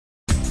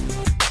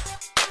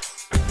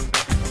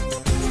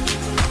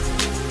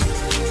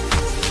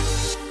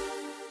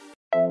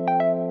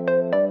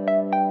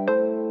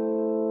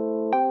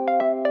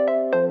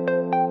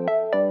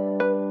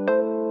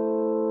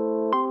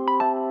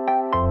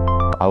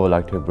would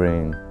like to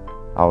bring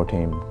our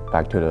team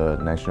back to the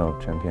national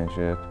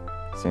championship,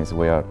 since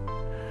we are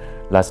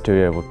last 2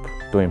 years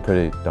we're doing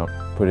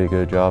pretty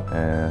good job,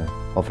 and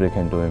hopefully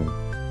can doing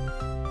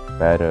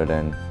better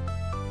than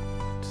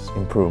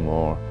improve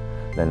more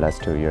than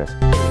last 2 years.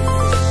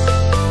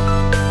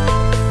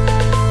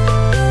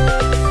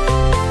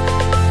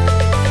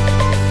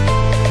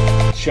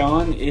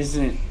 Shawn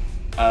isn't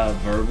a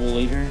verbal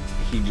leader.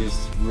 He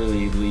just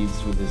really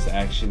leads with his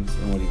actions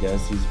and what he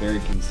does. He's very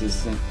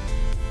consistent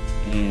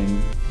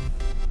and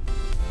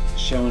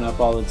showing up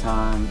all the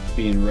time,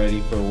 being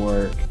ready for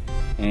work,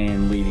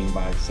 and leading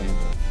by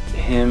example.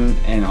 Him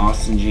and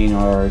Austin Jean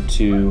are our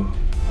two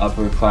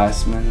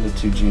upperclassmen, the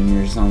two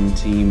juniors on the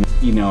team.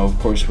 You know, of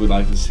course, we'd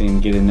like to see him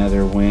get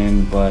another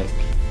win, but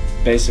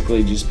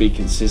basically just be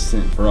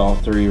consistent for all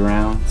 3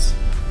 rounds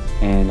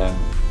and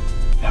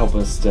help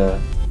us to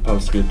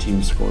post good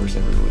team scores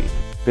every week.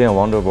 Being a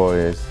Wonder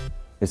Boy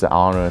is an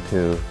honor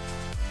to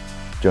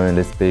join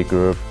this big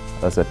group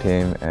as a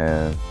team,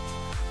 and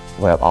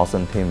we have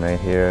awesome teammate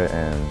here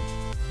and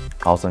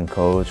awesome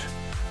coach,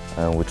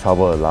 and we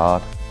travel a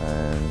lot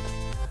and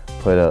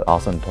play an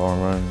awesome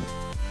tournament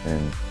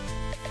and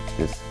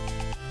just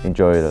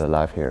enjoy the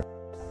life here.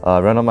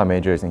 Right now my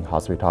major is in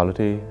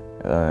hospitality,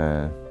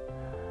 but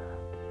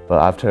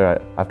after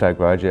I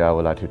graduate I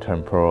would like to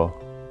turn pro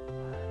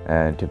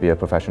and to be a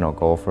professional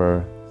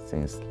golfer,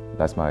 since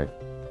that's my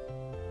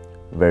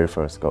very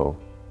first goal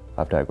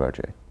after I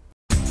graduate.